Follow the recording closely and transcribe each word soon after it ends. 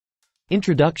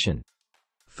Introduction.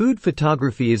 Food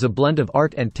photography is a blend of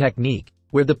art and technique,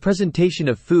 where the presentation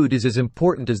of food is as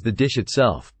important as the dish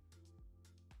itself.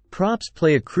 Props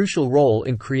play a crucial role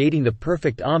in creating the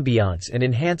perfect ambiance and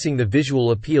enhancing the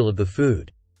visual appeal of the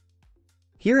food.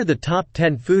 Here are the top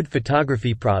 10 food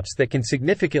photography props that can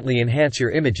significantly enhance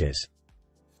your images.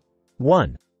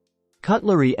 1.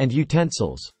 Cutlery and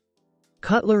utensils.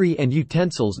 Cutlery and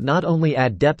utensils not only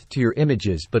add depth to your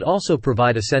images but also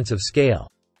provide a sense of scale.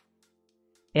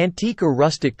 Antique or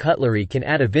rustic cutlery can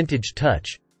add a vintage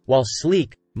touch, while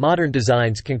sleek, modern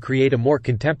designs can create a more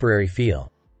contemporary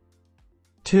feel.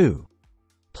 2.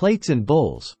 Plates and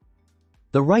bowls.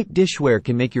 The right dishware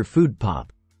can make your food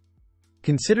pop.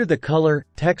 Consider the color,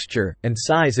 texture, and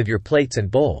size of your plates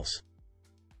and bowls.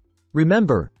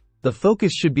 Remember, the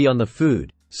focus should be on the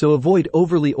food, so avoid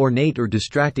overly ornate or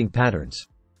distracting patterns.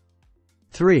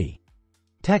 3.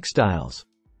 Textiles.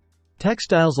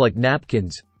 Textiles like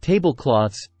napkins,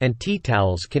 tablecloths, and tea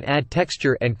towels can add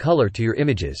texture and color to your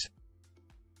images.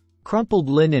 Crumpled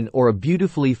linen or a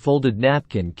beautifully folded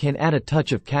napkin can add a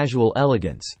touch of casual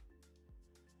elegance.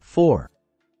 4.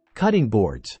 Cutting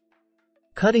boards.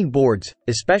 Cutting boards,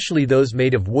 especially those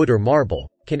made of wood or marble,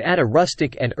 can add a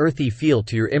rustic and earthy feel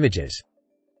to your images.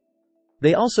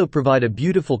 They also provide a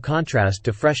beautiful contrast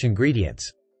to fresh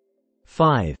ingredients.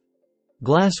 5.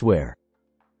 Glassware.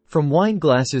 From wine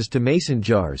glasses to mason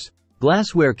jars,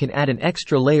 glassware can add an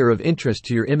extra layer of interest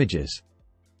to your images.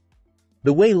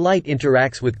 The way light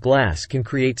interacts with glass can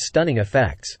create stunning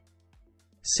effects.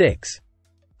 6.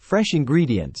 Fresh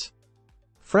ingredients.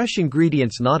 Fresh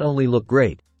ingredients not only look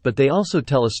great, but they also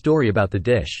tell a story about the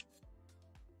dish.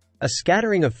 A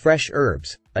scattering of fresh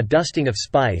herbs, a dusting of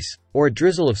spice, or a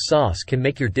drizzle of sauce can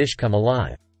make your dish come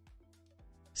alive.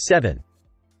 7.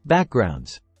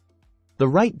 Backgrounds. The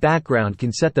right background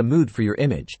can set the mood for your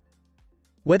image.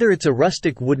 Whether it's a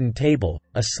rustic wooden table,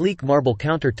 a sleek marble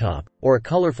countertop, or a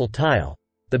colorful tile,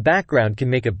 the background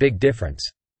can make a big difference.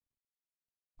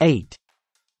 8.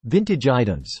 Vintage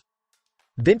items.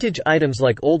 Vintage items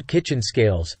like old kitchen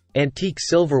scales, antique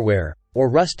silverware, or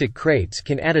rustic crates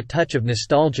can add a touch of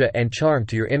nostalgia and charm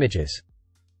to your images.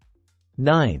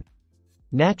 9.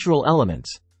 Natural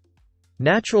elements.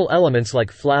 Natural elements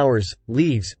like flowers,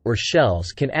 leaves, or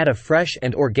shells can add a fresh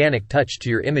and organic touch to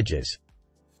your images.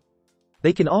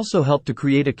 They can also help to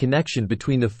create a connection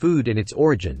between the food and its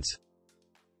origins.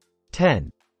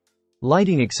 10.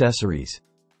 Lighting accessories.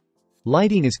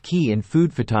 Lighting is key in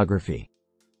food photography.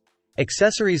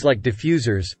 Accessories like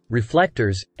diffusers,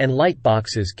 reflectors, and light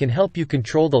boxes can help you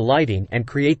control the lighting and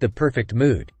create the perfect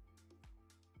mood.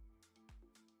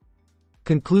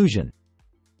 Conclusion.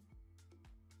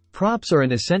 Props are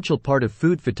an essential part of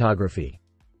food photography.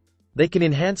 They can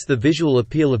enhance the visual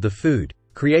appeal of the food,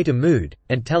 create a mood,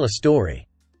 and tell a story.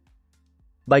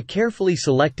 By carefully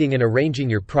selecting and arranging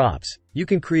your props, you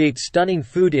can create stunning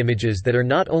food images that are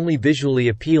not only visually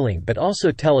appealing but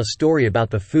also tell a story about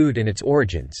the food and its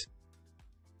origins.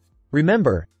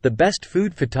 Remember, the best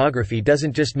food photography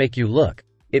doesn't just make you look,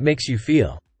 it makes you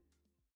feel.